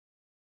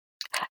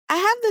I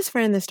have this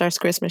friend that starts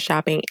Christmas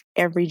shopping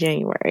every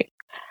January.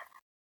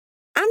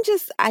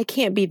 I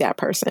can't be that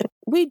person.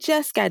 We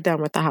just got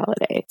done with the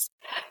holidays.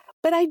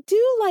 But I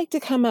do like to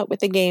come up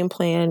with a game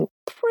plan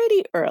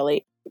pretty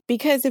early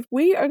because if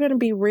we are going to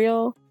be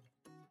real,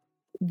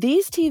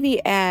 these TV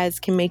ads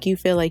can make you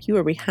feel like you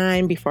are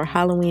behind before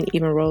Halloween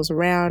even rolls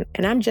around,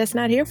 and I'm just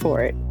not here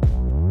for it.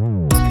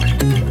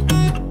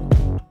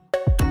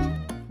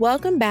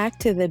 Welcome back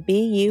to the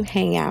Be You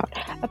Hangout,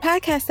 a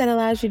podcast that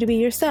allows you to be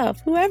yourself,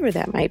 whoever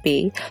that might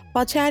be,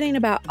 while chatting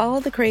about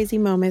all the crazy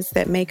moments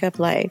that make up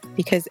life,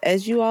 because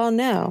as you all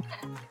know,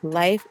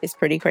 life is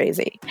pretty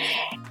crazy.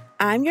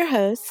 I'm your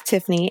host,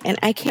 Tiffany, and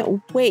I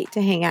can't wait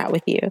to hang out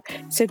with you.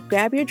 So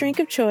grab your drink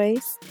of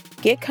choice,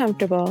 get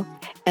comfortable,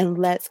 and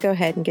let's go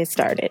ahead and get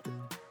started.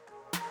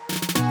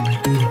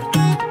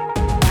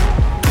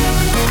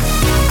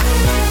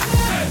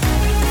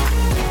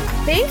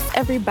 Thanks,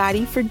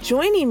 everybody, for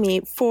joining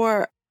me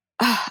for,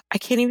 I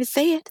can't even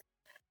say it,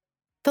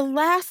 the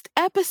last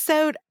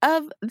episode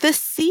of the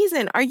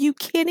season. Are you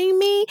kidding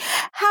me?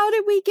 How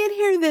did we get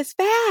here this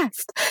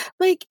fast?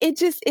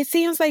 It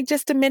seems like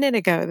just a minute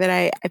ago that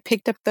I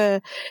picked up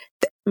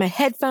my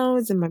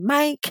headphones and my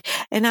mic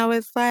and I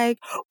was like,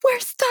 we're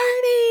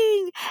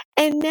starting.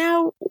 And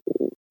now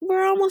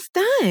we're almost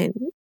done.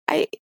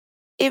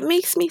 It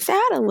makes me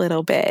sad a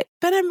little bit,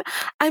 but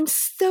I'm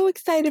so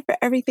excited for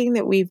everything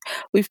that we've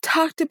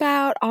talked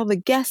about, all the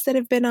guests that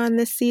have been on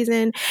this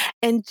season,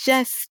 and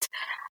just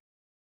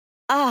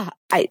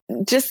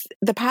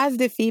the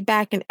positive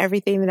feedback and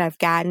everything that I've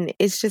gotten.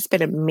 It's just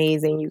been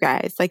amazing, you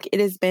guys.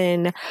 It has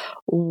been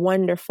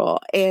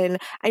wonderful. And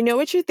I know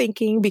what you're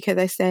thinking because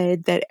I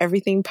said that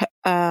everything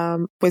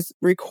was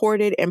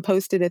recorded and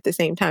posted at the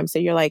same time. So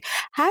you're like,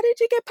 how did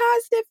you get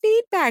positive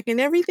feedback and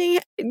everything,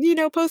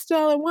 posted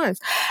all at once?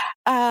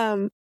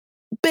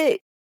 But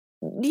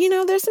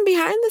there's some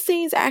behind the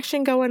scenes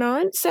action going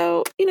on.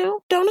 So,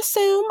 don't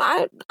assume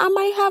I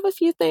might have a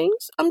few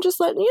things. I'm just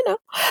letting you know.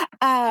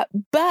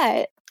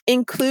 But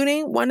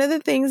including one of the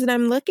things that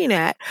I'm looking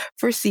at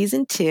for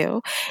season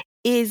 2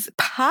 is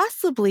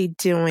possibly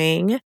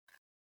doing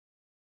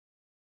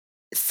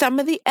some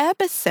of the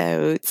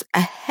episodes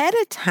ahead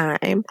of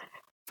time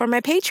for my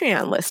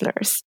Patreon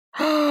listeners.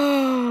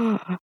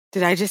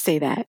 Did I just say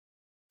that?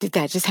 Did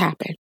that just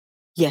happen?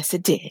 Yes,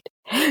 it did.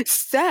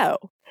 So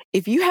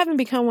if you haven't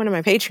become one of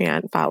my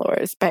Patreon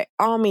followers, by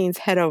all means,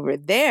 head over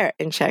there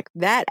and check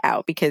that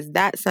out because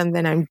that's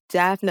something I'm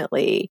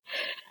definitely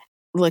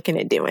looking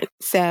at doing.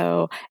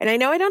 So, and I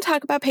know I don't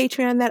talk about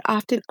Patreon that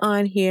often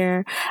on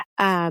here,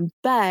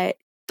 but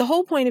the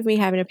whole point of me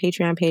having a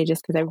Patreon page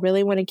is because I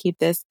really want to keep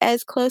this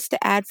as close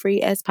to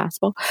ad-free as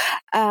possible.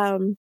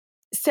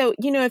 So,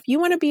 if you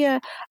want to be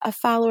a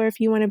follower, if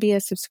you want to be a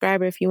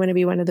subscriber, if you want to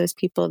be one of those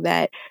people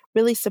that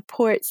really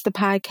supports the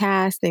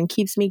podcast and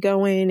keeps me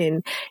going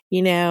and,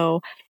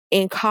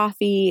 in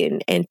coffee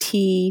and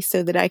tea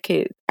so that I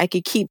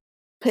could keep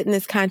putting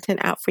this content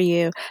out for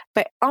you,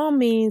 by all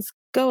means,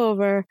 go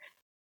over,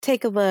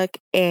 take a look,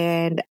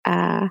 and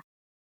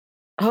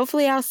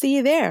hopefully I'll see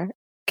you there.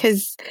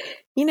 Because,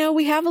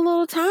 we have a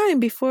little time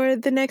before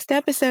the next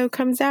episode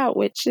comes out,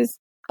 which is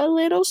a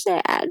little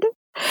sad.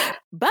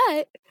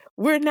 But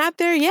we're not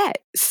there yet.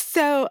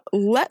 So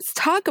let's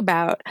talk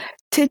about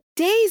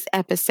today's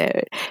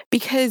episode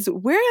because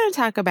we're going to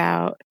talk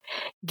about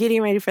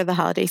getting ready for the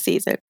holiday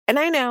season. And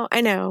I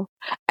know,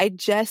 I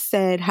just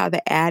said how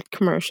the ad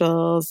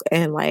commercials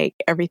and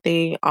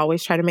everything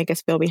always try to make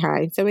us feel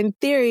behind. So in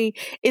theory,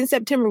 in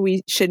September,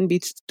 we shouldn't be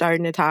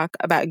starting to talk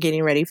about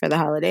getting ready for the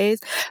holidays.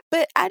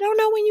 But I don't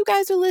know when you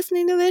guys are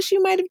listening to this,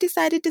 you might have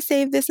decided to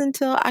save this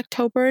until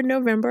October,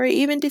 November, or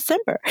even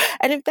December.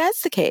 And if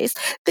that's the case,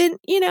 then,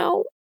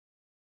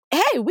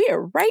 hey, we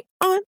are right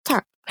on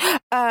time.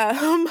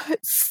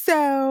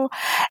 So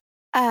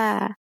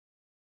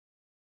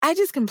I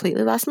just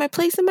completely lost my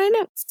place in my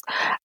notes.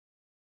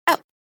 Oh,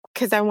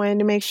 because I wanted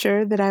to make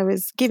sure that I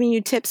was giving you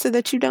tips so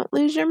that you don't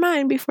lose your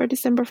mind before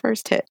December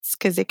 1st hits,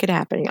 because it could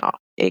happen, y'all.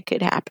 It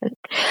could happen.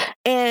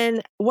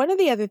 And one of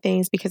the other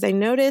things, because I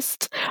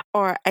noticed,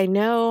 or I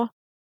know,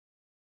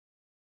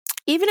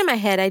 even in my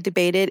head, I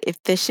debated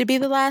if this should be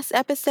the last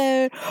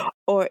episode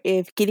or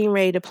if getting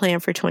ready to plan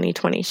for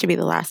 2020 should be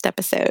the last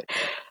episode,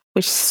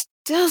 which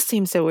still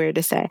seems so weird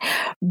to say.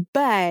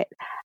 But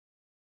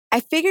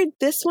I figured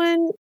this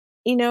one,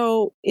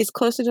 is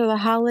closer to the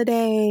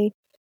holiday.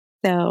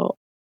 So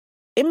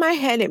in my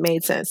head, it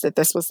made sense that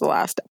this was the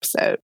last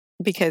episode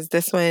because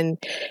this one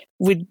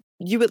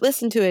you would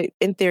listen to it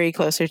in theory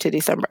closer to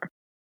December.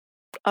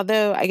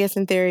 Although I guess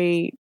in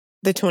theory,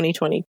 the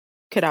 2020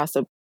 could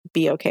also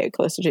be okay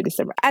closer to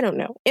December. I don't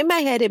know. In my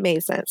head, it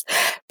made sense.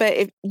 But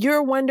if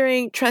you're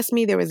wondering, trust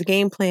me, there was a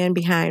game plan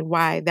behind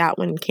why that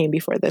one came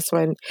before this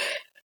one.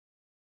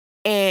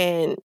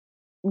 And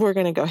we're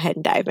going to go ahead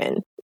and dive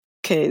in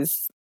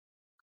because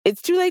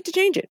it's too late to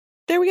change it.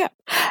 There we go.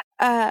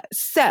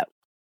 So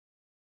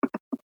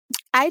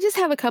I just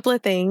have a couple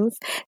of things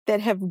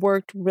that have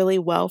worked really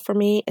well for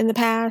me in the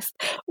past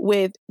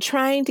with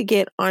trying to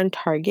get on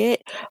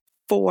target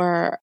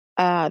for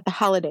the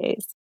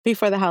holidays.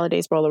 before the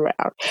holidays roll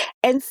around.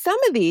 And some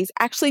of these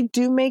actually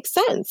do make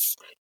sense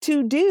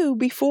to do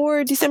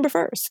before December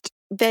 1st.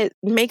 That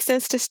makes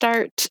sense to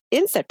start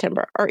in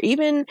September or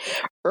even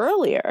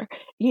earlier,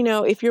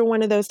 if you're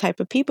one of those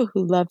type of people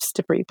who loves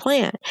to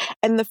pre-plan.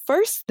 And the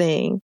first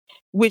thing,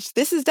 which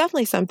this is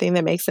definitely something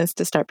that makes sense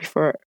to start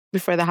before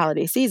the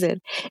holiday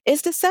season,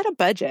 is to set a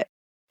budget.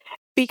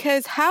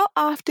 Because how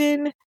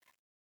often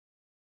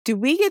do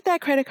we get that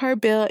credit card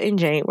bill in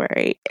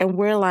January and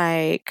we're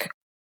like,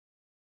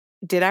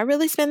 did I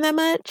really spend that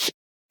much?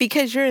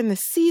 Because you're in the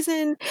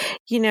season,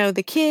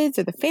 the kids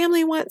or the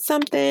family want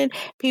something.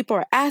 People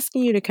are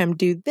asking you to come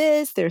do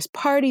this. There's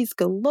parties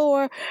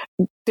galore.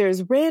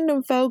 There's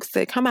random folks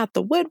that come out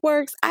the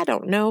woodworks. I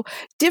don't know.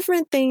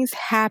 Different things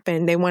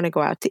happen. They want to go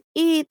out to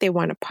eat. They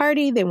want to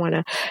party. They want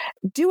to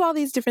do all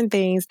these different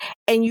things.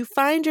 And you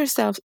find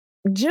yourself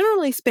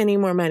generally spending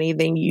more money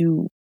than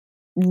you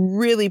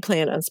really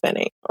plan on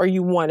spending or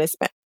you want to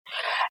spend.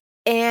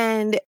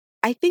 And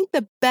I think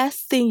the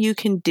best thing you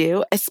can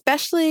do,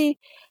 especially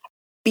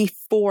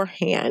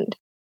beforehand,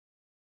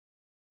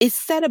 is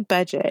set a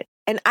budget.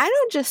 And I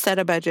don't just set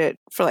a budget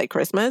for like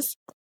Christmas.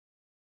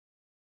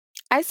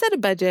 I set a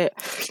budget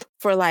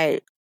for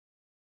like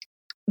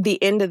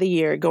the end of the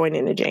year going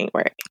into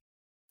January.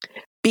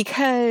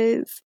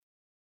 Because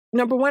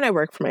number one, I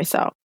work for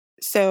myself.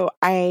 So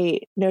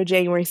I know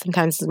January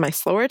sometimes is my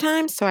slower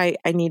time. So I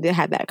need to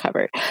have that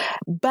covered.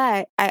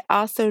 But I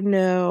also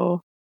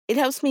know it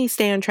helps me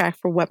stay on track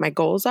for what my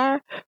goals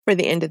are for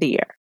the end of the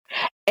year.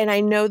 And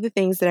I know the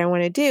things that I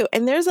want to do.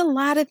 And there's a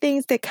lot of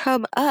things that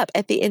come up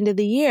at the end of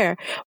the year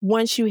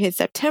once you hit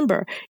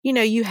September.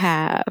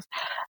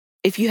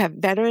 If you have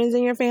veterans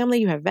in your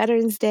family, you have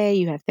Veterans Day,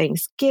 you have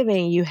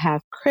Thanksgiving, you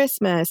have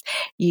Christmas.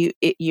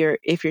 If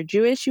you're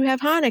Jewish, you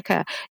have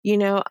Hanukkah.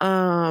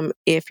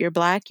 If you're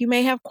Black, you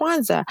may have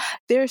Kwanzaa.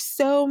 There's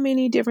so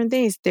many different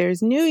things.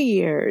 There's New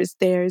Year's.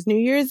 There's New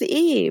Year's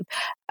Eve.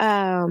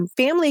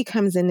 Family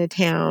comes into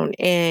town,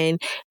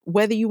 and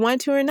whether you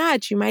want to or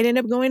not, you might end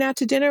up going out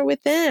to dinner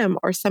with them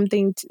or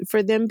something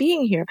for them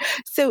being here.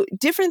 So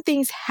different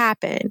things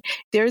happen.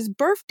 There's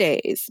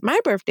birthdays. My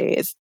birthday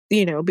is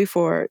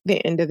before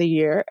the end of the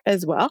year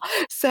as well.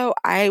 So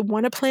I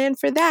want to plan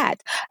for that.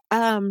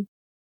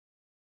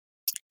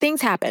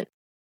 Things happen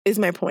is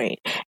my point.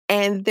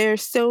 And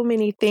there's so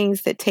many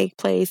things that take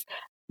place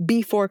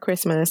before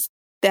Christmas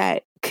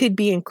that could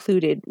be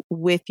included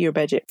with your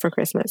budget for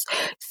Christmas.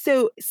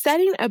 So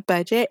setting a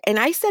budget, and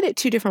I set it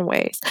two different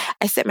ways.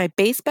 I set my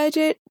base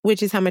budget,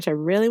 which is how much I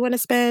really want to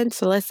spend.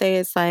 So let's say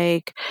it's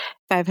like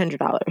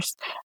 $500.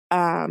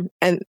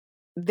 And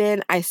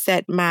then I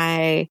set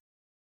my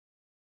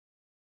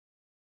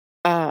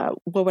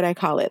what would I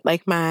call it?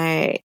 Like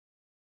my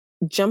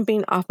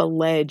jumping off a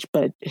ledge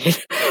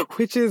budget,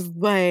 which is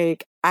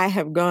like I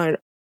have gone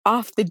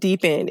off the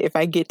deep end if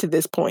I get to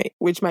this point,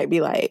 which might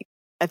be like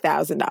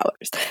 $1,000.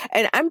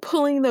 And I'm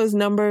pulling those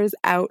numbers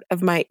out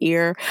of my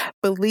ear.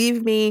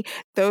 Believe me,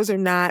 those are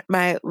not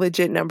my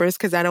legit numbers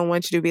because I don't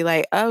want you to be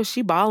like, oh,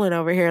 she balling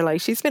over here.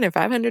 Like she's spending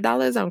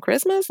 $500 on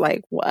Christmas.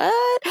 Like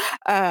what?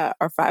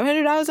 Or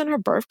 $500 on her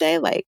birthday.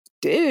 Like,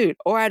 dude.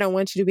 Or I don't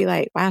want you to be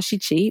like, wow, she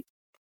cheap.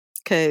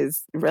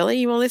 Because really,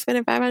 you only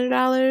spending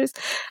 $500?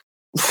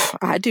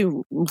 I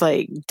do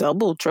like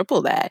double,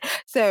 triple that.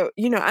 So,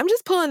 I'm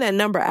just pulling that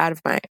number out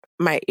of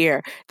my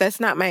ear.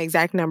 That's not my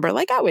exact number.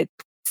 Like I would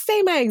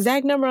say my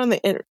exact number on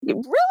the internet.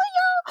 Really,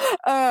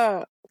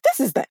 y'all? This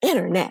is the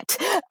internet.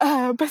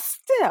 But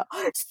still.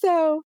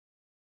 So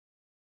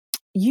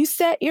you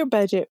set your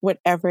budget,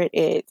 whatever it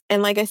is.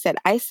 And like I said,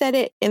 I set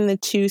it in the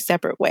two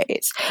separate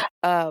ways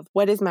of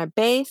what is my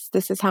base?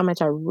 This is how much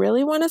I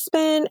really want to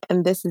spend.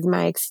 And this is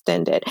my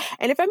extended.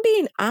 And if I'm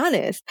being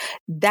honest,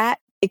 that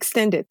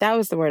extended, that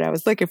was the word I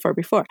was looking for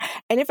before.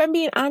 And if I'm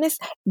being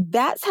honest,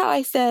 that's how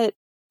I set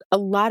a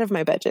lot of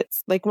my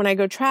budgets. Like when I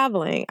go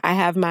traveling, I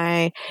have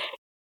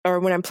or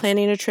when I'm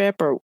planning a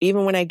trip, or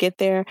even when I get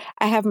there,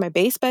 I have my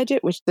base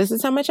budget, which this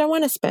is how much I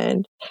want to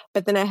spend.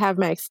 But then I have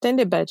my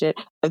extended budget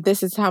of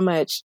this is how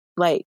much,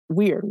 like,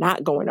 we are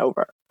not going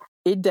over.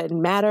 It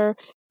doesn't matter.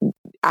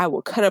 I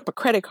will cut up a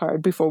credit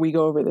card before we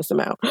go over this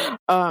amount.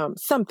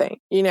 Something,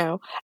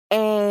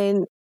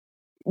 and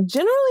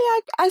generally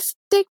I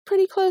stick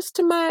pretty close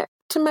to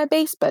my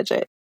base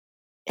budget.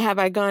 Have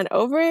I gone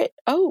over it?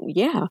 Oh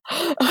yeah.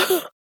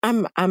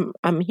 I'm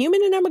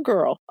human and I'm a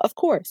girl, of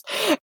course.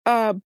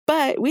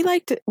 But we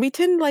tend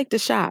to like to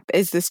shop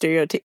as the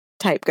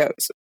stereotype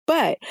goes.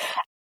 But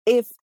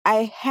if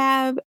I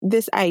have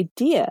this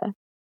idea,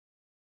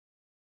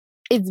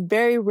 it's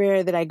very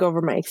rare that I go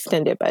over my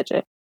extended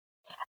budget.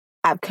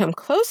 I've come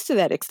close to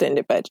that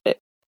extended budget,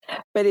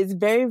 but it's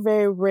very,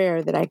 very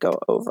rare that I go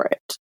over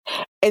it.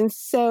 And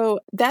so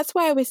that's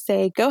why I would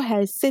say, go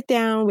ahead, sit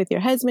down with your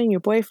husband, your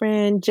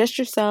boyfriend, just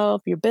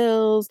yourself, your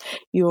bills,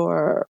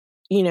 your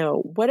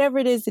whatever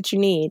it is that you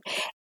need,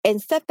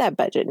 and set that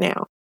budget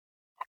now.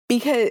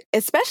 Because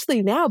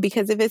especially now,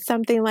 because if it's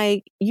something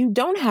like you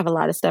don't have a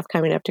lot of stuff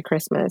coming up to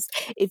Christmas,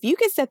 if you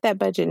can set that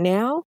budget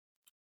now,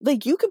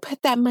 like you can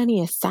put that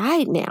money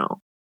aside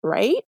now,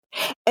 right?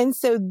 And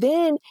so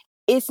then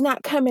it's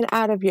not coming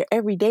out of your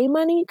everyday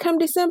money come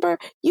December.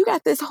 You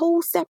got this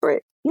whole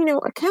separate,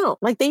 account.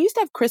 Like they used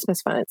to have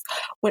Christmas funds.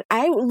 When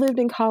I lived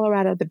in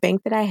Colorado, the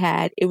bank that I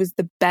had, it was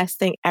the best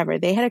thing ever.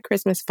 They had a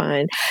Christmas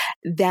fund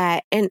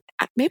and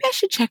maybe I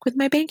should check with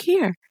my bank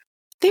here.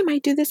 They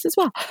might do this as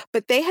well.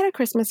 But they had a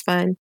Christmas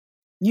fund.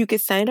 You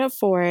could sign up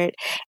for it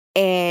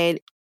and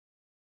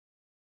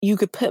you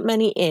could put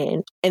money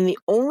in. And the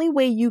only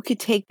way you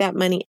could take that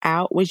money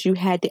out was you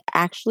had to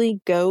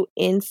actually go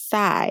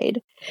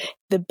inside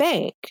the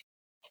bank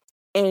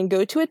and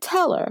go to a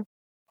teller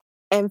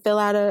and fill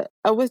out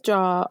a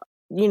withdrawal,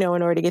 in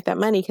order to get that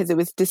money because it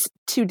was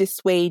to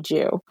dissuade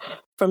you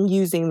from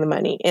using the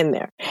money in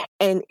there.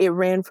 And it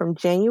ran from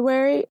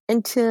January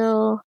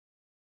until,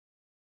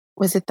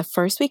 was it the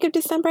first week of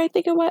December? I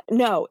think it was.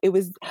 No, it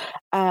was,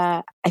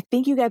 I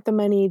think you got the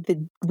money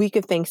the week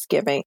of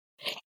Thanksgiving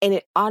and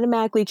it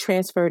automatically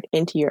transferred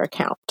into your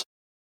account.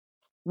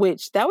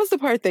 Which that was the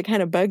part that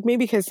kind of bugged me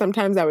because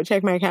sometimes I would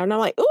check my account and I'm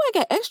like, oh, I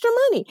got extra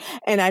money.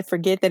 And I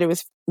forget that it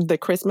was the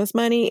Christmas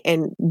money.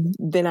 And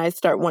then I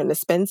start wanting to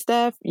spend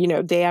stuff,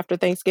 day after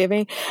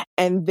Thanksgiving.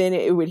 And then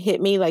it would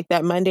hit me like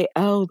that Monday.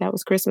 Oh, that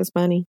was Christmas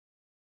money.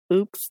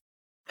 Oops.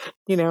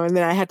 And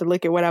then I had to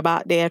look at what I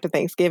bought day after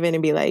Thanksgiving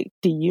and be like,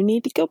 do you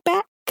need to go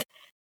back?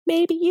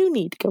 Maybe you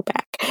need to go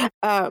back.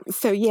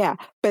 So yeah,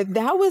 but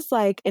that was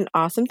like an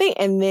awesome thing.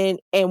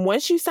 And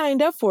once you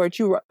signed up for it,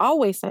 you were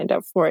always signed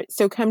up for it.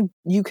 So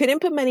you couldn't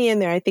put money in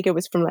there. I think it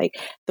was from like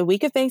the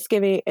week of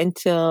Thanksgiving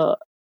until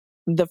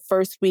the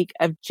first week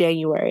of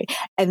January.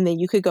 And then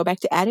you could go back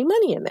to adding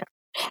money in there.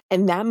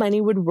 And that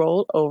money would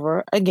roll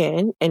over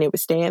again and it would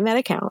stay in that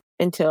account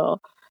until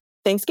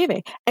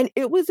Thanksgiving. And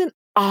it was an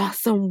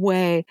awesome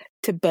way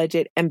to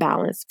budget and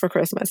balance for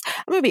Christmas.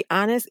 I'm going to be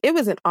honest, it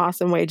was an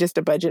awesome way just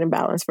to budget and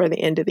balance for the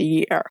end of the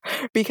year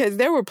because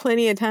there were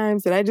plenty of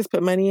times that I just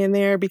put money in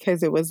there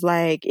because it was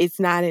like, it's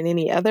not in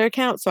any other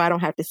account, so I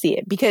don't have to see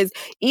it. Because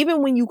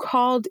even when you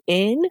called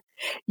in,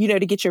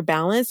 to get your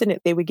balance and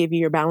they would give you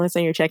your balance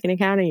on your checking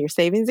account and your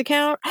savings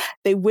account,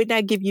 they would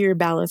not give you your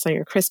balance on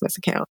your Christmas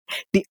account.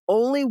 The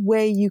only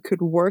way you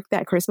could work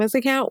that Christmas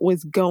account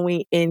was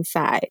going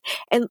inside.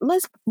 And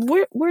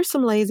we're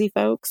some lazy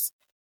folks.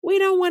 We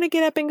don't want to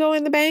get up and go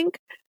in the bank.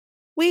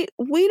 We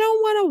don't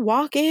want to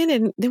walk in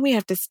and then we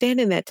have to stand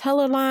in that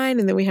teller line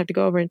and then we have to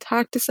go over and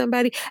talk to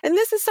somebody. And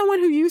this is someone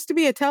who used to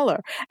be a teller.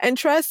 And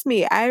trust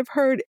me, I've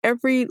heard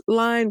every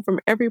line from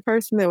every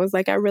person that was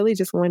like, I really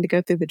just wanted to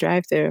go through the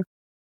drive-thru.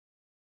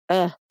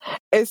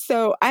 And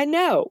so I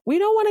know we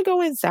don't want to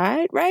go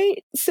inside,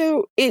 right?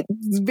 So it's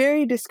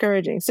very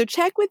discouraging. So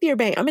check with your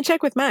bank. I'm going to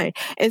check with mine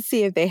and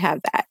see if they have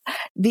that.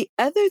 The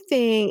other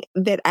thing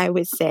that I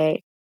would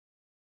say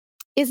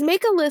is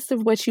make a list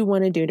of what you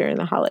want to do during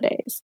the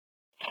holidays.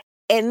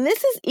 And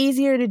this is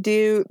easier to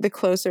do the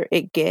closer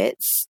it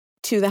gets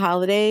to the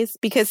holidays,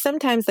 because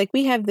sometimes like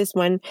we have this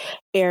one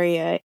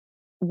area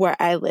where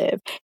I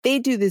live, they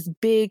do this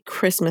big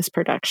Christmas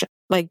production.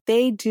 Like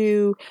they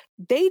do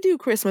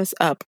Christmas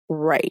up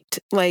right.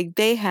 Like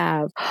they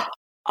have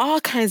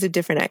all kinds of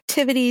different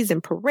activities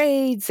and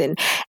parades and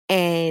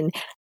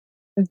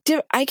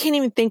I can't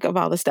even think of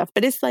all the stuff,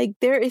 but it's like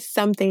there is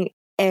something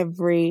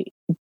every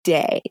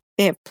day.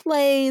 They have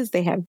plays,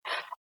 they have,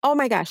 oh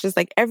my gosh, it's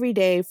like every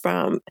day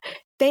from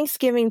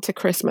Thanksgiving to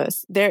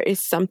Christmas, there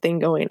is something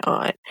going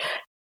on.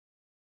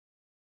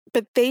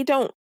 But they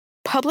don't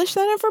publish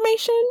that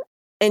information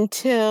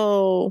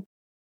until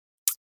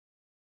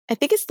I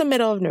think it's the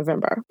middle of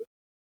November,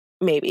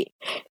 maybe.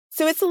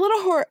 So it's a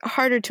little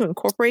harder to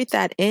incorporate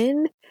that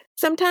in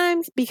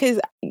sometimes because,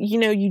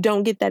 you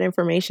don't get that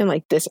information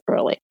like this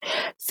early.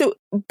 So,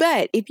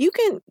 but if you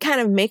can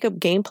kind of make a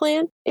game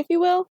plan, if you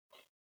will,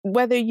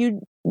 whether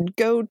you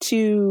go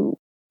to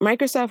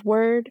Microsoft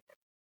Word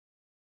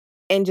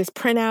and just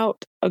print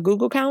out a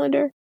Google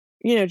Calendar,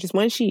 just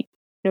one sheet,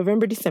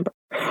 November, December,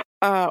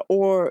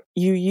 or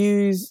you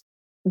use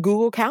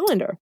Google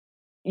Calendar,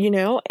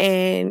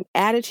 and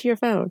add it to your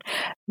phone.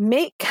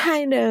 Make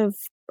kind of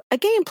a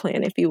game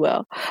plan, if you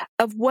will,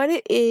 of what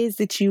it is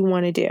that you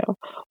want to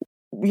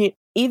do.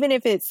 Even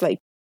if it's like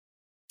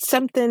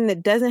something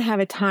that doesn't have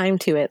a time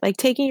to it, like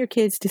taking your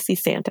kids to see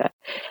Santa.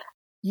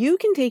 You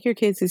can take your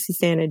kids to see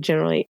Santa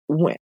generally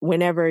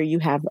whenever you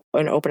have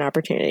an open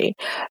opportunity.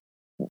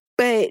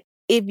 But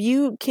if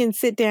you can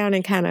sit down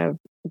and kind of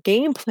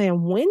game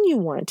plan when you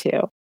want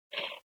to,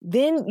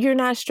 then you're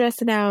not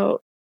stressing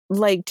out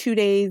like 2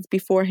 days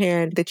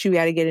beforehand that you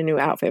got to get a new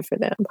outfit for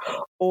them,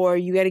 or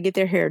you got to get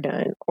their hair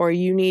done, or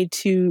you need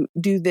to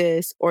do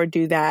this or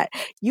do that.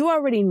 You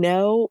already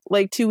know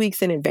like 2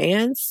 weeks in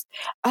advance,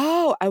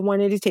 oh, I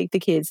wanted to take the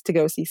kids to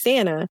go see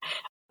Santa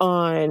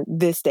on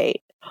this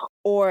date.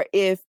 Or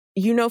if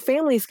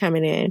family's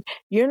coming in,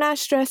 you're not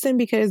stressing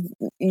because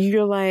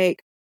you're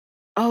like,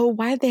 oh,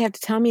 why did they have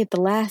to tell me at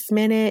the last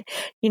minute?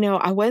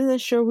 I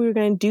wasn't sure we were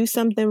going to do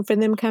something for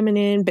them coming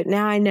in, but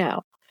now I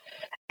know.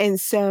 And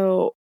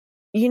so,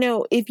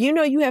 if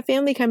you have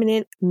family coming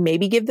in,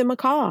 maybe give them a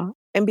call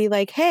and be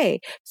like, hey,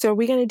 so are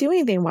we going to do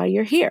anything while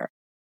you're here?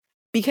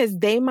 because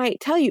they might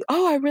tell you,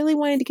 oh, I really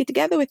wanted to get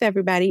together with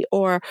everybody,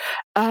 or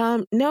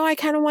no, I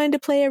kind of wanted to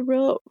play a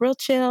real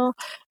chill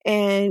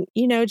and,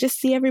 just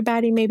see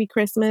everybody maybe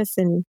Christmas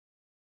and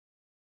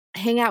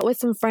hang out with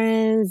some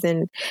friends,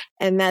 and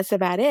that's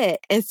about it.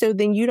 And so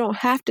then you don't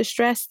have to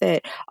stress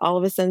that all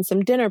of a sudden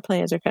some dinner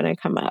plans are going to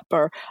come up,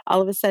 or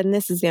all of a sudden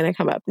this is going to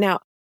come up. Now,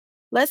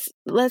 let's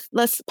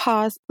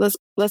pause.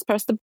 Let's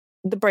press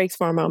the brakes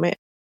for a moment.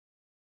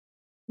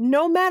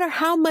 No matter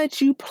how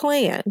much you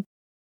plan,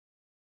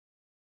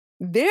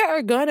 there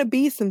are going to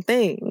be some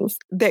things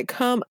that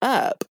come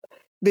up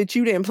that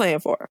you didn't plan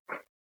for.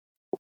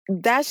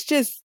 That's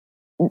just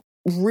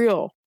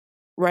real,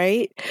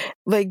 right?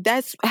 Like,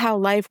 that's how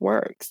life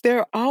works. There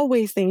are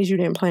always things you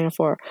didn't plan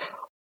for.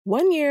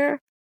 One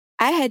year,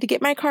 I had to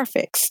get my car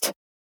fixed.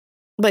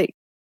 Like,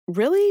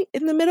 really?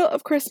 In the middle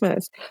of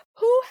Christmas?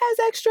 Who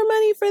has extra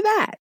money for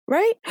that,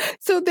 right?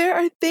 So there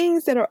are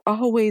things that are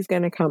always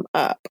going to come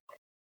up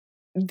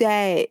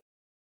that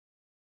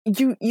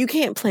you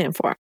can't plan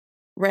for,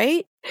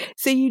 right?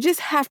 So you just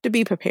have to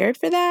be prepared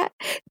for that.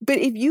 But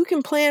if you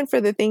can plan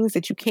for the things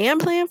that you can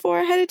plan for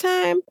ahead of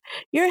time,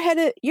 you're ahead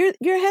of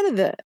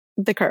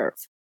the curve.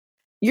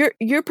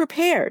 You're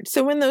prepared.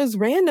 So when those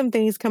random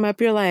things come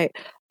up, you're like,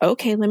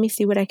 okay, let me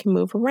see what I can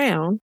move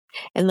around,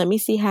 and let me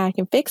see how I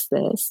can fix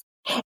this.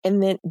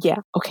 And then, yeah,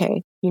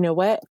 okay, you know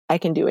what? I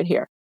can do it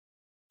here.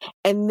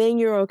 And then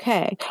you're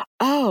okay.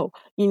 Oh,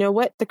 you know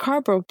what? The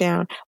car broke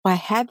down. Well, I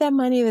have that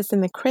money that's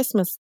in the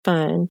Christmas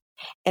fund,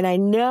 and I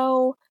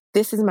know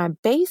this is my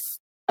base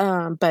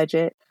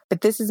budget,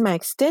 but this is my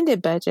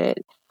extended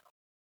budget.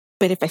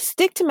 But if I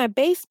stick to my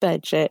base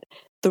budget,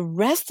 the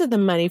rest of the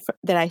money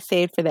that I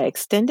saved for the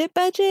extended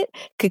budget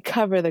could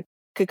cover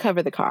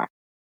the car.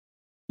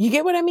 You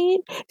get what I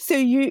mean? So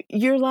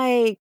you're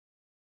like,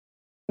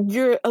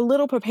 you're a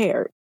little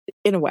prepared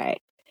in a way,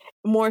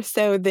 more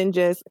so than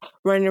just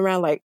running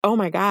around like, oh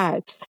my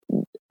God,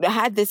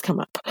 how'd this come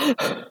up?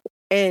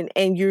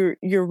 And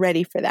you're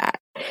ready for that.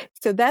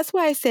 So that's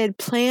why I said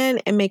plan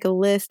and make a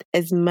list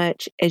as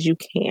much as you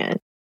can.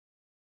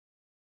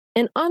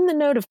 And on the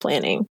note of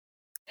planning,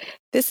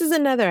 this is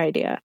another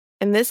idea.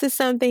 And this is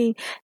something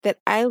that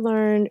I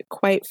learned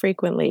quite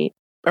frequently,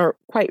 or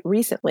quite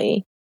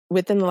recently,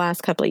 within the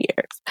last couple of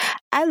years.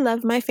 I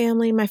love my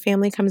family. My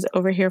family comes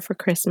over here for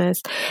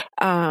Christmas.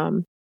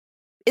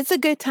 It's a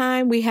good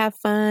time. We have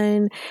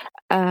fun.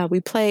 We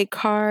play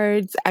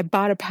cards. I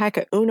bought a pack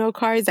of Uno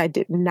cards. I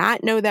did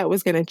not know that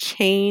was going to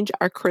change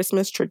our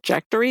Christmas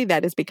trajectory.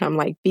 That has become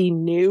like the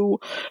new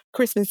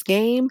Christmas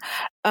game.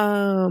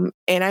 And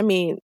I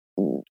mean,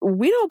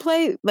 we don't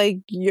play like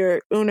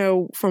your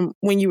Uno from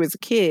when you was a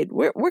kid.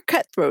 We're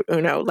cutthroat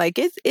Uno. Like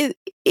it's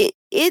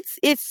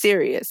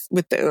serious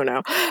with the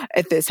Uno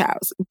at this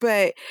house.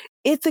 But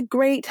it's a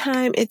great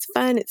time. It's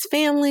fun. It's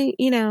family.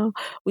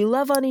 We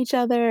love on each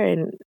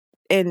other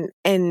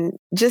and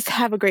just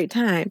have a great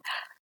time.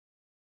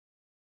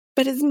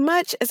 But as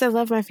much as I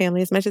love my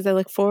family, as much as I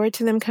look forward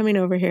to them coming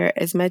over here,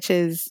 as much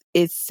as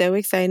it's so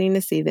exciting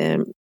to see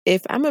them,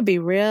 if I'm gonna be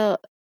real,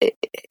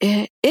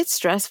 it's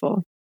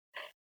stressful.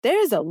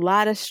 There's a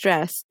lot of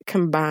stress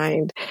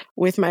combined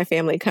with my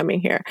family coming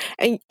here.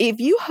 And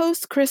if you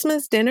host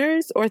Christmas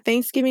dinners or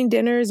Thanksgiving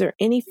dinners or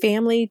any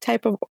family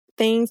type of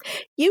things,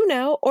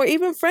 or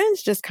even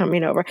friends just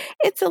coming over,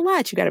 it's a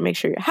lot. You got to make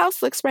sure your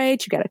house looks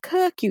right. You got to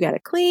cook, you got to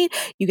clean,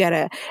 you got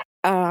to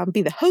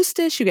be the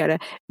hostess. You got to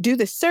do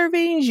the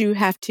servings. You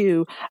have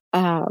to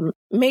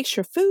make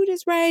sure food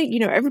is right.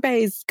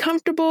 Everybody's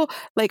comfortable,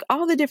 like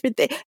all the different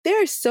things.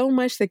 There's so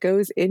much that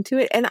goes into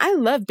it. And I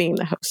love being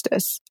the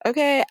hostess.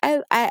 Okay.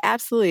 I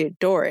absolutely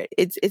adore it.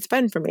 It's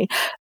fun for me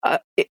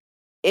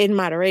in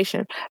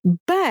moderation,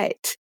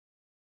 but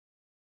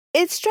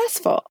it's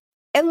stressful.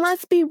 And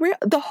let's be real,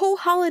 the whole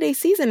holiday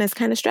season is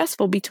kind of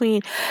stressful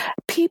between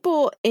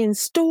people in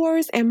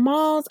stores and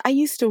malls. I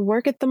used to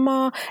work at the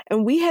mall,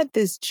 and we had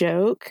this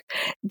joke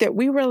that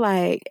we were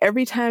like,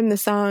 every time the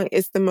song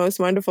 "It's the Most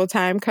Wonderful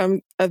Time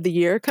of the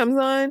Year" comes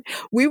on,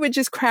 we would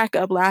just crack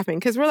up laughing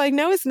because we're like,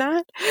 no, it's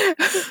not.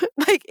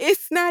 Like,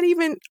 it's not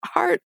even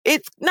hard.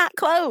 It's not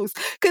close,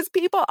 because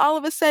people all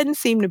of a sudden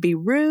seem to be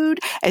rude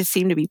and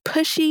seem to be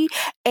pushy,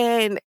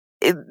 and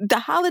the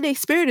holiday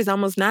spirit is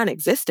almost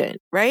non-existent,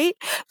 right?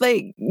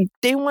 Like,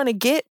 they want to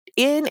get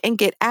in and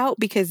get out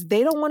because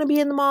they don't want to be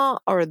in the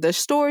mall or the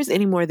stores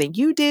any more than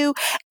you do.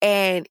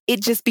 And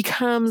it just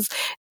becomes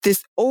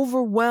this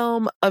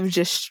overwhelm of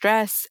just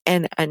stress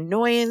and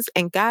annoyance.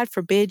 And God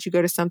forbid you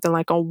go to something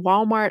like a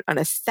Walmart on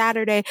a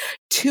Saturday,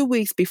 2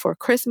 weeks before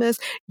Christmas.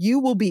 You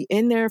will be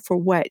in there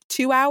for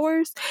 2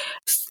 hours,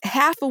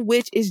 half of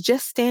which is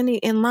just standing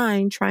in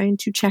line trying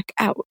to check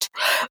out.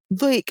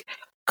 Like,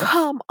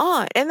 come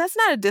on. And that's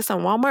not a diss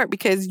on Walmart,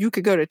 because you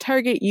could go to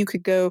Target, you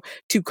could go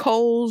to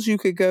Kohl's, you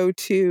could go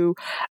to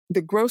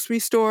the grocery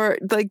store.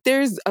 Like,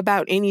 there's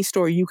about any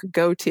store you could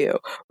go to,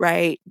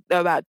 right?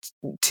 About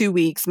 2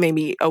 weeks,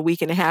 maybe a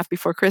week and a half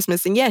before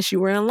Christmas. And yes,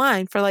 you were in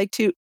line for like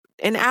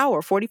an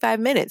hour, 45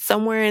 minutes,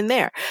 somewhere in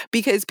there,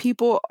 because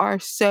people are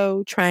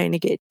so trying to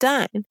get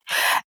done.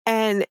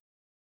 And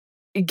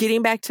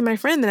getting back to my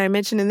friend that I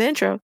mentioned in the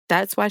intro,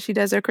 that's why she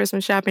does her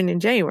Christmas shopping in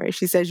January.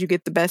 She says you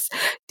get the best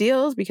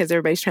deals because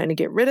everybody's trying to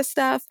get rid of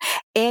stuff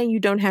and you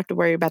don't have to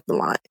worry about the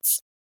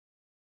lines.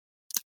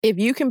 If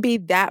you can be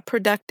that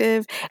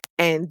productive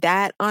and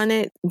that on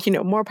it,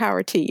 more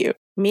power to you.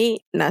 Me,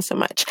 not so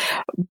much.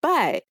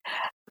 But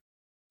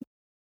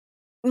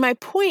my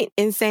point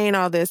in saying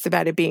all this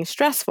about it being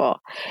stressful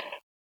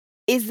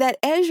is that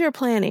as you're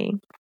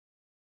planning,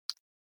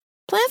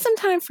 plan some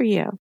time for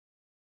you.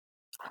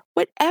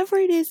 Whatever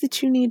it is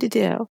that you need to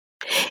do.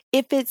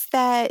 If it's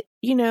that,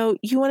 you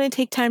want to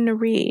take time to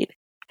read,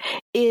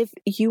 if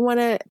you want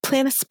to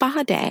plan a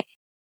spa day,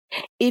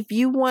 if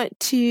you want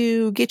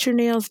to get your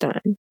nails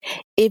done,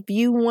 if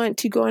you want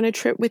to go on a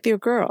trip with your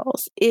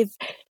girls, if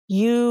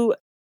you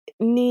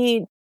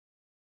need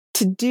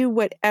to do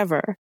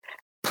whatever,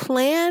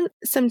 plan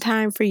some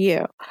time for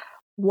you.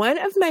 One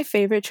of my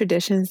favorite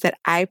traditions that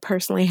I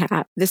personally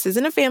have, this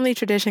isn't a family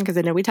tradition because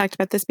I know we talked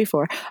about this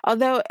before,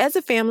 although as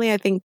a family, I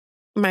think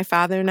my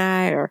father and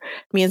I, or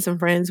me and some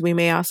friends, we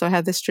may also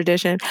have this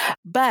tradition,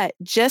 but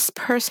just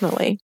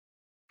personally,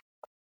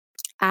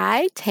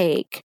 I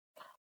take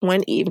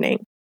one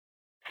evening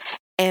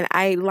and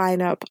I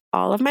line up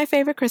all of my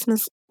favorite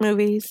Christmas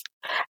movies.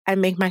 I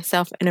make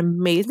myself an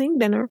amazing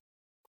dinner.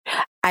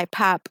 I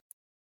pop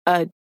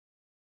a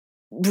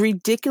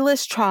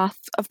ridiculous trough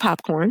of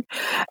popcorn.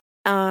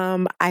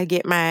 I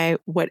get my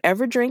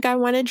whatever drink I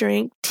want to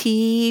drink,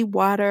 tea,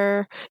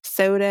 water,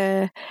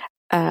 soda,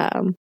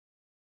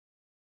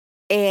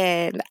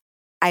 and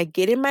I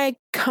get in my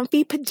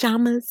comfy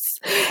pajamas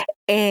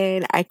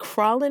and I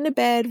crawl into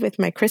bed with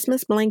my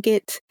Christmas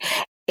blanket,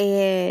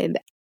 and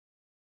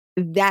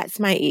that's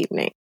my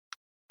evening.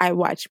 I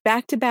watch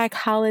back-to-back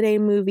holiday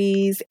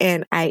movies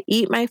and I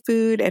eat my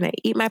food and I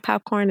eat my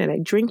popcorn and I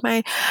drink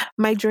my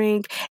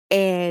drink,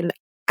 and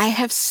I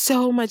have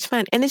so much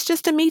fun. And it's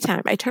just a me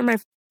time. I turn my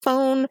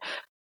phone,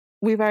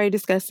 we've already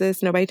discussed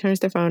this, nobody turns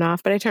their phone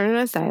off, but I turn it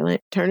on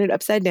silent, turn it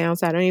upside down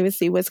so I don't even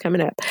see what's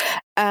coming up.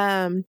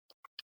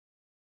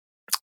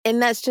 And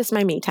that's just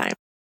my me time.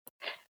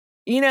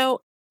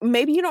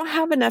 Maybe you don't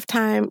have enough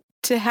time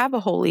to have a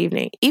whole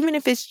evening, even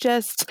if it's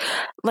just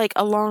like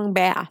a long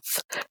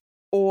bath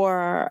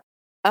or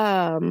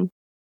an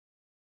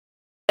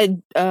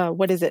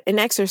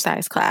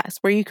exercise class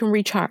where you can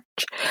recharge.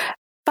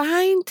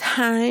 Find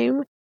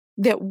time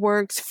that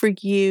works for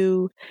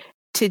you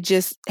to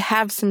just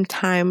have some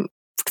time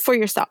for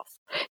yourself,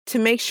 to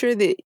make sure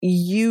that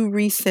you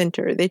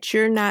recenter, that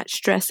you're not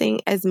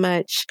stressing as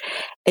much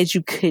as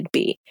you could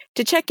be,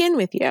 to check in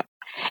with you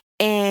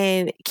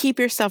and keep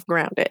yourself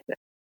grounded.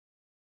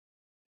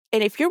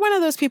 And if you're one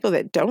of those people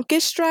that don't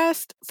get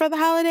stressed for the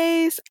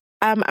holidays,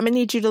 I'm going to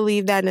need you to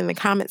leave that in the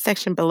comment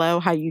section below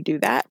how you do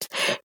that.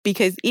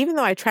 Because even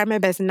though I try my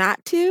best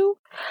not to,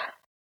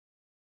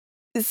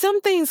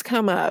 some things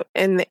come up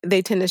and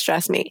they tend to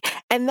stress me.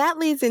 And that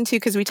leads into,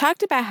 because we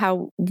talked about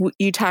how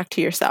you talk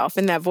to yourself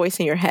and that voice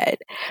in your head.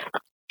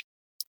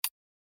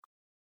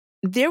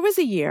 There was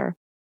a year,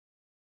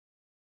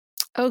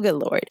 oh good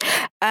Lord,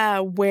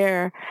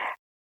 where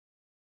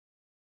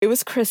it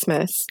was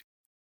Christmas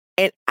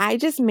and I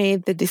just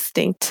made the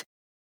distinct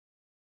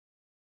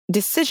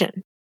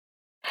decision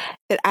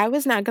that I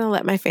was not going to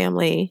let my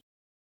family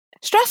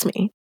stress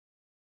me.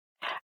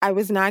 I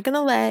was not going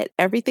to let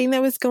everything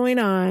that was going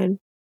on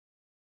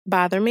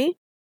bother me,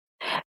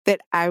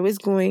 that I was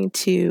going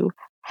to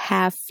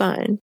have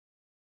fun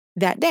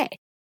that day.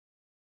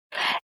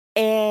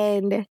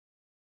 And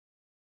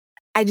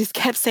I just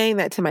kept saying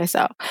that to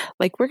myself.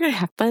 Like, we're going to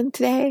have fun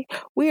today.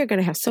 We are going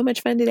to have so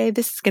much fun today.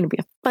 This is going to be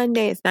a fun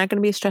day. It's not going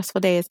to be a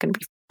stressful day. It's going to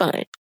be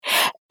fun.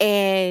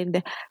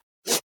 And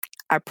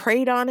I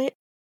prayed on it.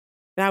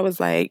 And I was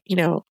like,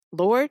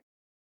 Lord,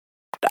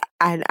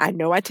 I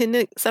know I tend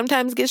to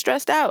sometimes get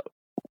stressed out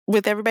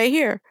with everybody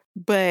here,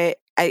 but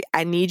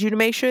I need you to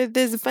make sure that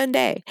this is a fun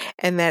day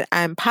and that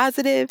I'm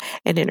positive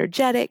and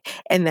energetic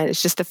and that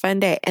it's just a fun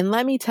day. And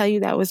let me tell you,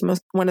 that was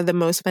one of the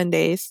most fun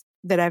days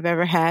that I've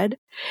ever had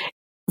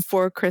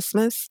for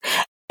Christmas.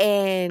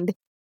 And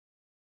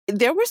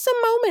there were some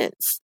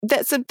moments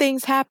that some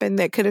things happened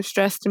that could have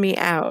stressed me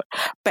out,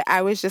 but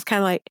I was just kind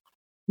of like,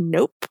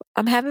 nope,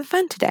 I'm having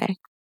fun today.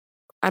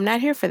 I'm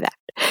not here for that.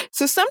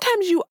 So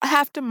sometimes you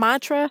have to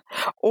mantra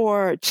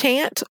or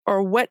chant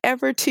or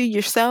whatever to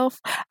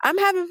yourself. I'm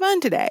having fun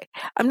today.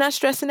 I'm not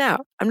stressing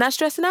out. I'm not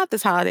stressing out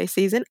this holiday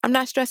season. I'm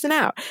not stressing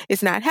out.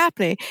 It's not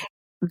happening.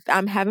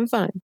 I'm having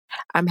fun.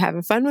 I'm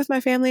having fun with my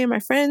family and my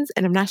friends,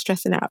 and I'm not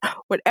stressing out.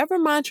 Whatever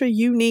mantra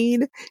you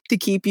need to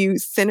keep you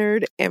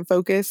centered and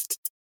focused,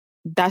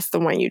 that's the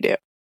one you do.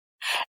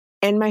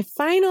 And my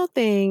final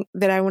thing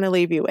that I want to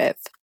leave you with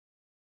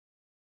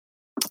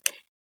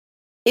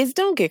is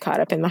don't get caught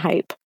up in the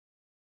hype.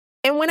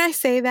 And when I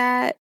say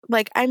that,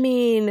 look,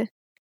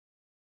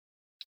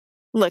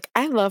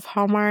 I love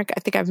Hallmark. I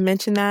think I've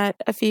mentioned that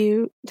a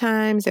few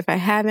times. If I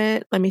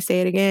haven't, let me say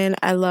it again.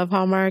 I love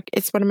Hallmark.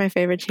 It's one of my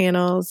favorite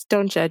channels.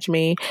 Don't judge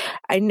me.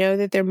 I know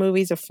that their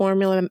movies are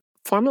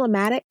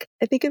Formulamatic,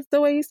 I think is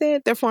the way you say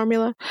it, their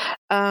formula.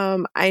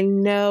 I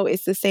know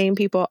it's the same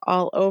people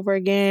all over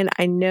again.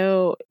 I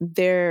know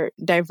their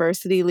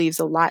diversity leaves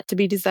a lot to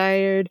be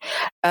desired.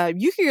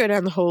 You can go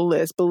down the whole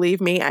list.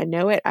 Believe me, I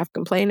know it. I've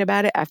complained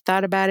about it. I've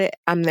thought about it.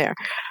 I'm there.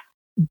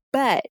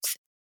 But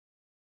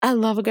I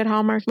love a good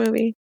Hallmark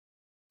movie.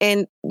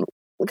 And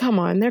come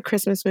on, their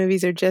Christmas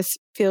movies are just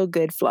feel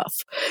good fluff.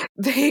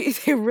 They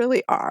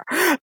really are.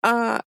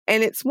 And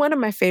it's one of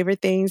my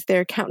favorite things.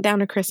 Their countdown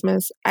to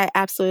Christmas. I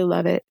absolutely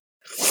love it.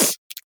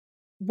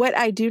 What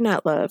I do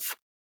not love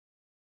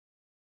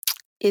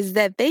is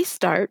that they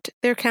start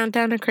their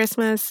countdown to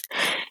Christmas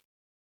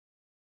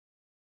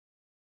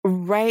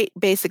right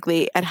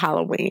basically at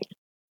Halloween.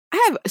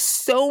 I have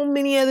so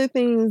many other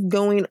things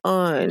going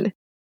on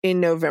in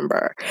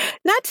November.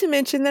 Not to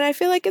mention that I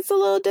feel like it's a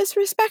little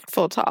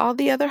disrespectful to all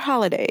the other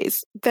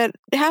holidays that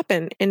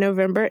happen in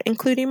November,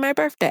 including my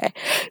birthday.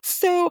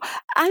 So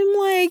I'm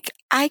like,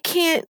 I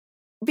can't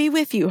be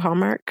with you,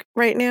 Hallmark,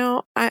 right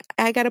now.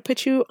 I got to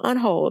put you on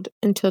hold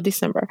until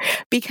December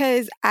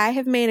because I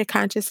have made a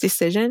conscious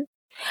decision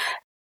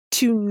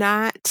to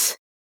not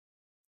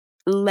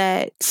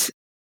let,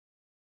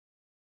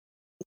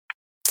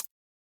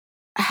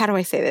 how do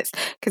I say this?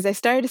 Because I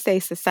started to say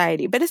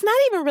society, but it's not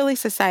even really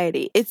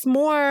society. It's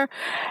more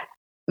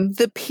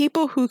the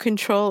people who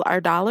control our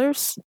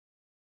dollars,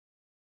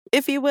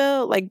 if you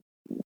will,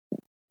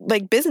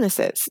 like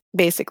businesses,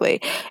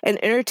 basically,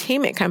 and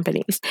entertainment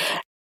companies.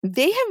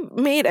 They have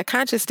made a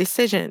conscious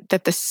decision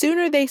that the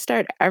sooner they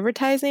start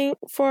advertising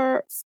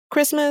for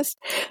Christmas,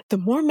 the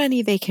more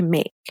money they can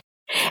make.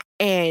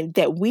 And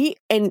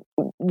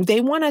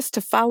they want us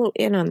to follow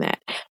in on that.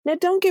 Now,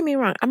 don't get me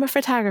wrong. I'm a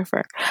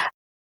photographer.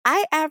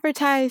 I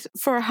advertise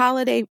for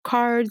holiday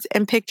cards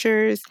and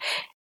pictures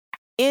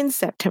in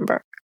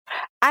September.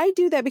 I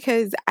do that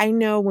because I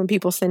know when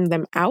people send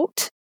them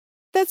out,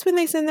 that's when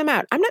they send them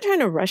out. I'm not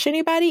trying to rush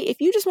anybody. If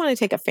you just want to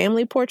take a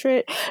family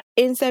portrait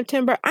in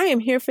September, I am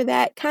here for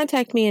that.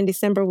 Contact me in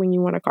December when you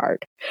want a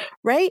card,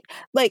 right?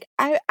 Like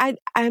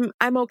I'm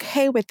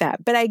okay with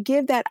that, but I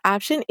give that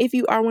option if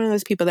you are one of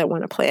those people that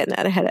want to plan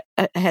that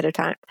ahead of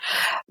time.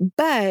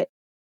 But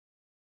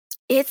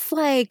it's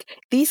like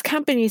these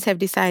companies have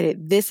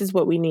decided this is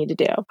what we need to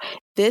do.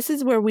 This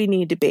is where we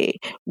need to be.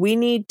 We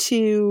need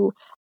to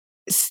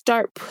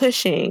start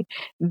pushing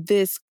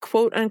this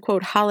quote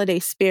unquote holiday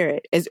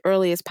spirit as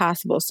early as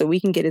possible so we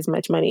can get as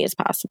much money as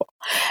possible.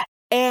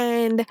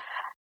 And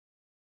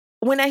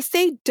when I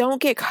say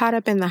don't get caught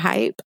up in the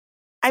hype,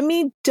 I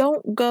mean,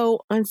 don't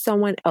go on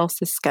someone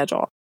else's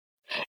schedule.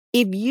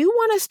 If you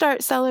want to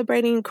start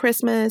celebrating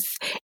Christmas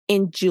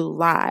in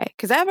July,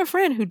 because I have a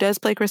friend who does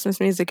play Christmas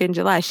music in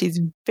July. She's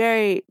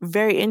very,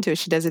 very into it.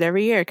 She does it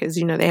every year because,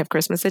 they have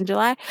Christmas in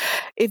July.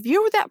 If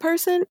you're that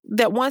person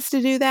that wants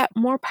to do that,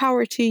 more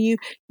power to you.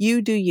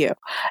 You do you.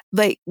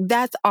 Like,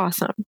 that's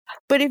awesome.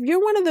 But if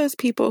you're one of those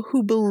people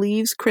who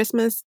believes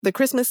the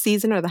Christmas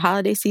season or the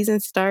holiday season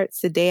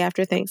starts the day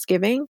after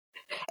Thanksgiving,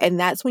 and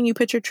that's when you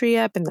put your tree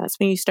up and that's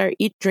when you start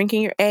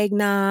drinking your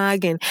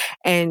eggnog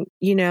and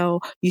you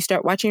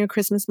start watching your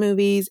Christmas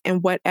movies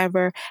and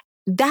whatever,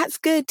 that's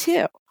good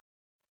too.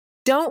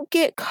 Don't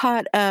get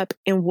caught up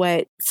in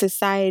what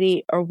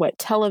society or what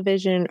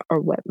television or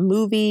what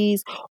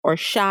movies or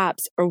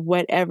shops or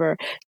whatever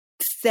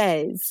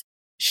says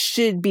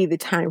should be the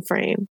time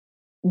frame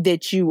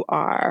that you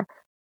are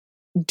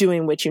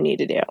doing what you need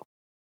to do.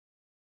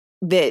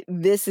 That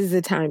this is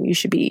the time you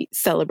should be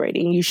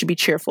celebrating. You should be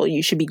cheerful.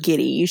 You should be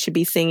giddy. You should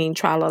be singing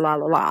tra la la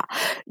la la.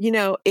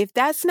 If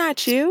that's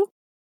not you,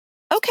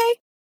 okay,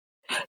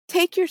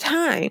 take your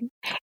time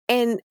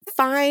and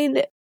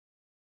find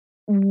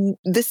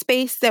the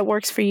space that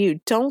works for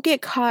you. Don't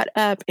get caught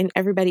up in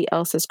everybody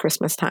else's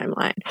Christmas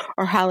timeline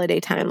or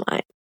holiday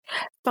timeline.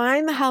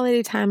 Find the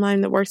holiday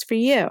timeline that works for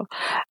you.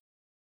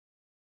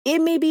 It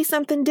may be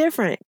something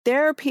different.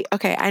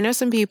 Okay, I know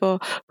some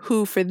people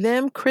who, for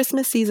them,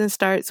 Christmas season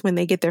starts when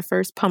they get their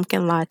first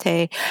pumpkin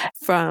latte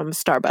from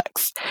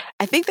Starbucks.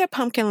 I think their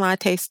pumpkin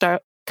latte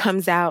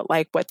comes out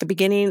the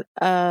beginning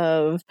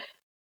of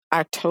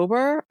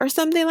October or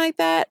something like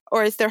that,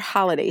 or it's their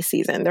holiday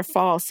season, their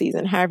fall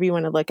season, however you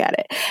want to look at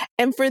it.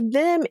 And for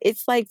them,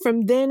 it's like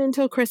from then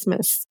until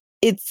Christmas.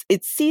 It's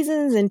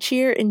seasons and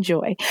cheer and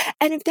joy.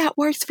 And if that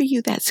works for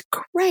you, that's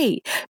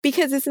great,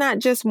 because it's not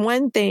just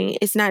one thing.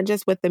 It's not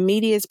just what the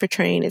media is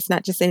portraying. It's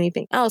not just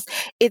anything else.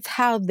 It's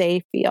how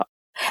they feel.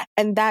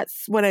 And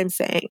that's what I'm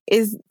saying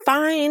is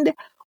find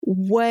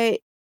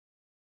what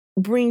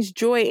brings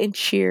joy and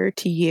cheer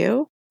to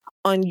you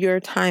on your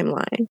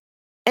timeline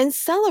and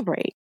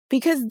celebrate,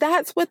 because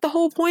that's what the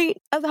whole point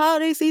of the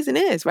holiday season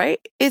is, right?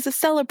 It's a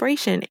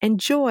celebration and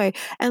joy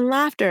and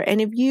laughter.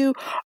 And if you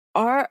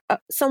are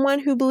someone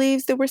who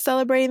believes that we're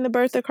celebrating the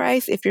birth of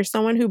Christ, if you're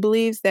someone who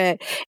believes that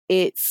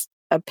it's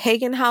a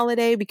pagan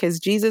holiday because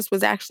Jesus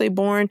was actually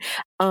born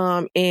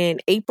in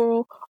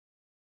April,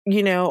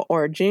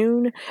 or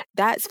June,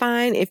 that's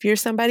fine. If you're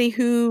somebody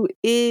who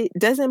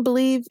doesn't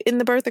believe in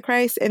the birth of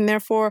Christ and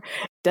therefore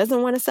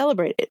doesn't want to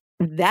celebrate it,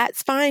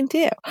 that's fine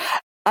too.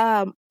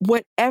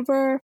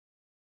 Whatever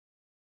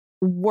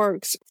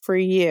works for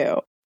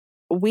you.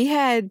 We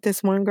had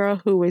this one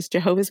girl who was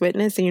Jehovah's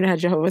Witness, and you know how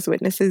Jehovah's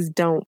Witnesses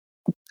don't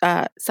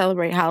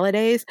celebrate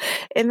holidays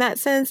in that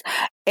sense.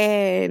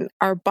 And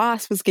our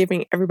boss was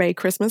giving everybody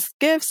Christmas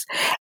gifts.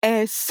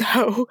 And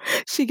so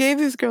she gave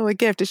this girl a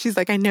gift and she's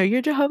like, I know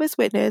you're Jehovah's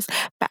Witness,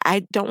 but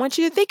I don't want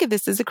you to think of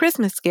this as a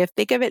Christmas gift.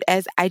 Think of it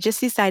as I just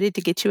decided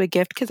to get you a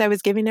gift because I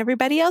was giving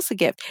everybody else a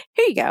gift.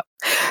 Here you go.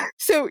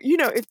 So,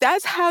 if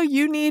that's how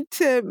you need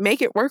to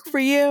make it work for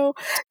you,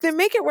 then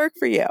make it work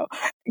for you.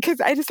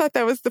 Because I just thought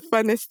that was the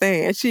funnest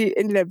thing. And she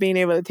ended up being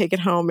able to take it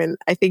home. And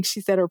I think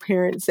she said her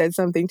parents said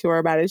something to her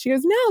about it. She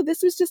goes, no,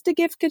 this was just a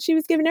gift because she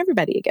was giving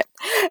everybody a gift.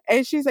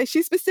 And she's like,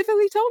 she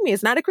specifically told me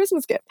it's not a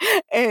Christmas gift.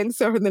 And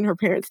so then her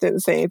parents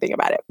didn't say anything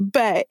about it.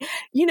 But,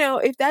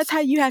 if that's how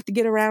you have to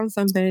get around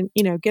something,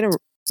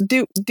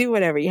 do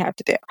whatever you have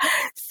to do.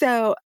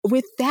 So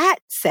with that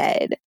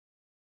said,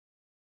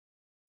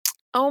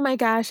 oh my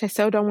gosh, I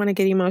so don't want to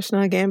get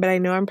emotional again, but I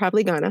know I'm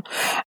probably gonna.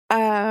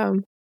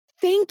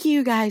 Thank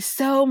you guys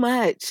so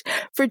much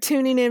for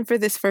tuning in for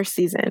this first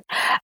season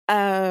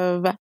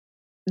of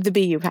the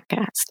BU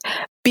podcast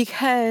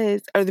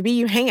or the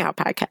BU Hangout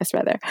podcast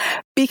rather,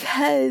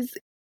 because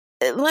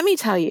let me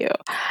tell you,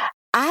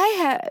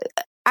 I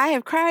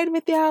have cried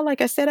with y'all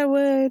like I said I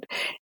would.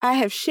 I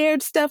have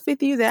shared stuff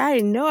with you that I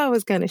didn't know I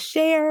was going to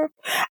share.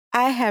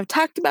 I have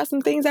talked about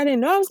some things I didn't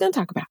know I was going to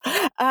talk about.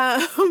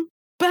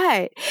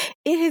 But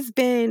it has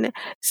been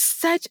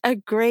such a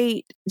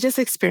great just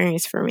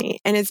experience for me.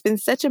 And it's been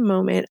such a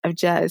moment of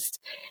just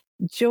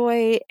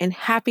joy and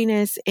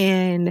happiness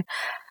and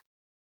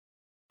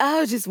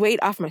just weight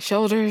off my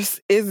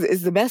shoulders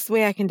is the best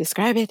way I can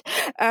describe it.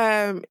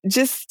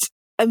 Just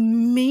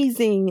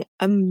amazing,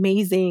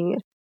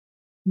 amazing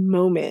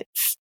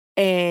moments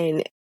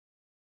and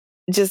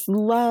just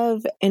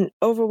love and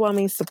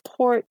overwhelming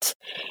support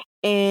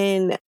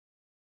and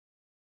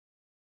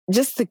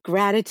just the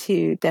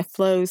gratitude that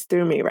flows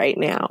through me right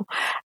now.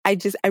 I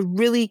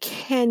really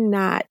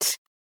cannot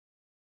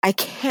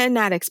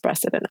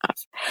express it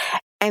enough.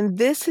 And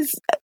this is,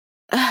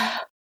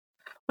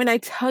 when I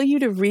tell you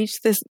to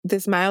reach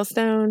this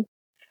milestone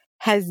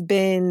has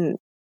been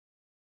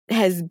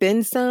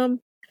some,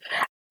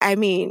 I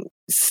mean,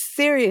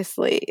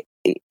 seriously,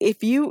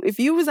 if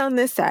you was on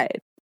this side,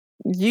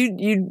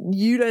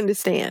 you'd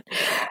understand,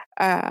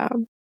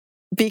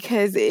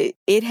 because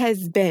it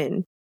has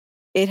been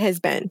is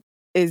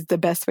the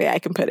best way I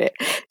can put it.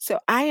 So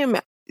I am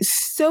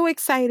so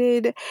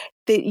excited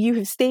that you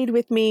have stayed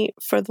with me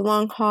for the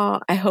long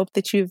haul. I hope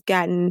that you've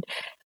gotten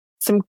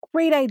some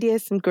great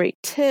ideas, some great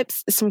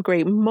tips, some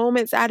great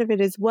moments out of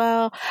it as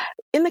well.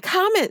 In the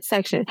comment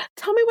section,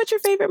 tell me what your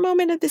favorite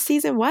moment of the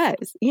season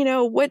was.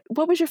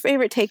 What was your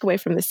favorite takeaway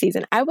from the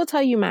season? I will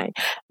tell you mine.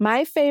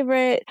 My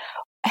favorite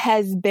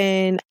has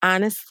been,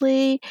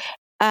 honestly,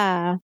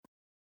 Coach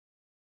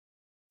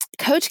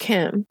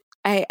Kim.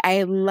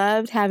 I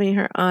loved having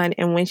her on.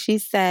 And when she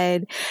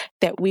said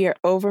that we are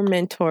over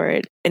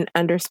mentored and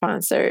under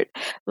sponsored,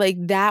 like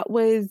that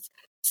was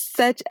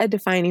such a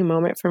defining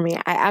moment for me.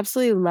 I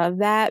absolutely love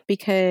that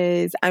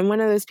because I'm one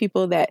of those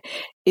people that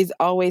is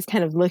always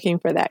kind of looking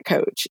for that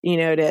coach,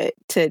 to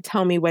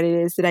tell me what it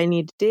is that I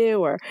need to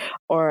do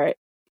or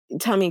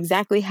tell me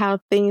exactly how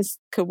things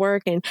could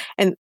work. And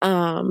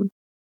the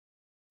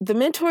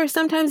mentors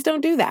sometimes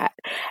don't do that.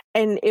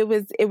 And it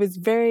was a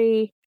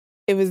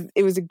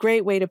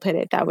great way to put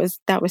it. That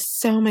was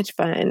so much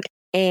fun.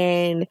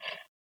 And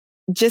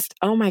just,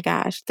 oh my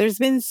gosh, there's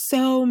been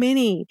so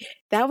many.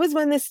 That was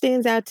one that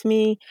stands out to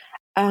me.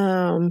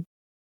 One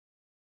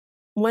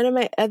of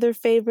my other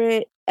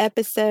favorite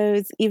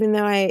episodes, even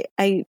though I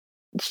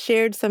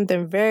shared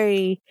something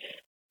very,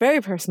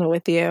 very personal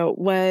with you,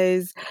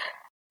 was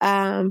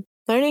letting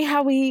go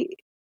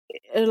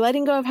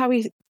of how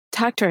we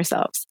talk to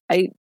ourselves.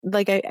 I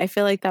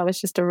feel like that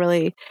was just a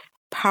really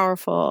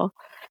powerful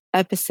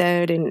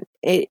episode, and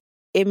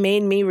it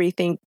made me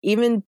rethink,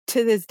 even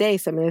to this day,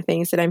 some of the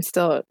things that I'm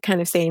still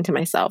kind of saying to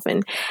myself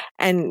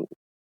and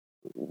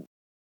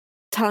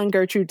telling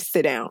Gertrude to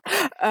sit down.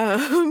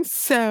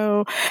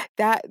 So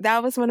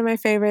that was one of my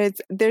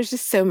favorites. There's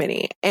just so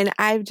many, and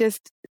I've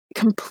just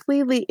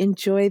completely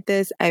enjoyed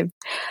this.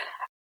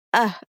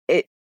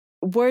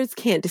 Words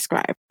can't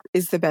describe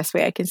is the best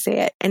way I can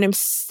say it. And I'm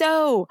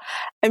so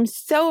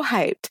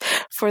hyped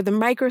for the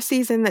micro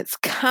season that's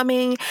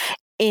coming.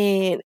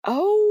 And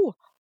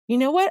you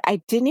know what?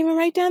 I didn't even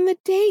write down the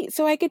date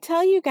so I could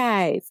tell you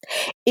guys.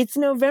 It's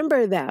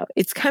November though.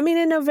 It's coming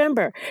in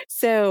November.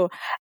 So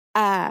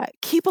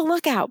keep a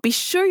lookout. Be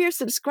sure you're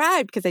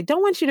subscribed because I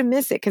don't want you to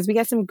miss it, because we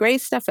got some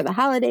great stuff for the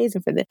holidays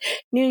and for the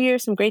new year,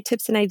 some great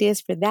tips and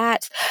ideas for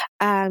that.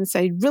 So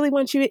I really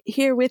want you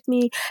here with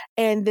me.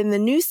 And then the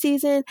new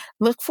season,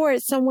 look for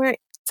it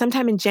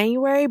sometime in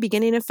January,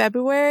 beginning of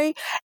February.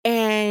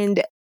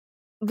 And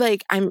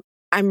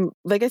I'm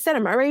like I said,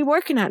 I'm already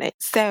working on it.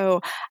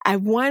 So I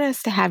want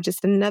us to have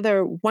just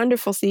another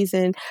wonderful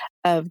season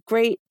of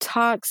great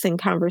talks and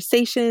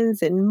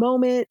conversations and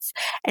moments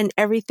and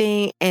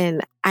everything. And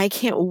I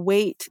can't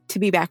wait to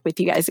be back with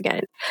you guys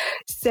again.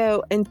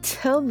 So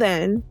until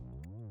then,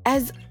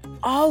 As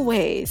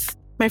always,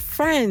 my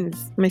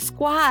friends, my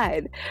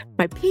squad,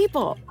 my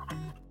people,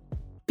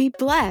 be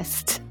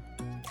blessed,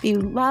 be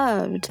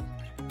loved,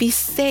 be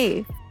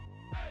safe,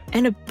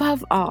 and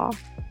above all,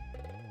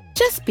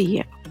 just be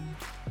you.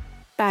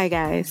 Bye,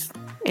 guys,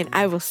 and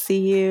I will see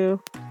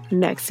you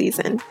next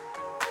season.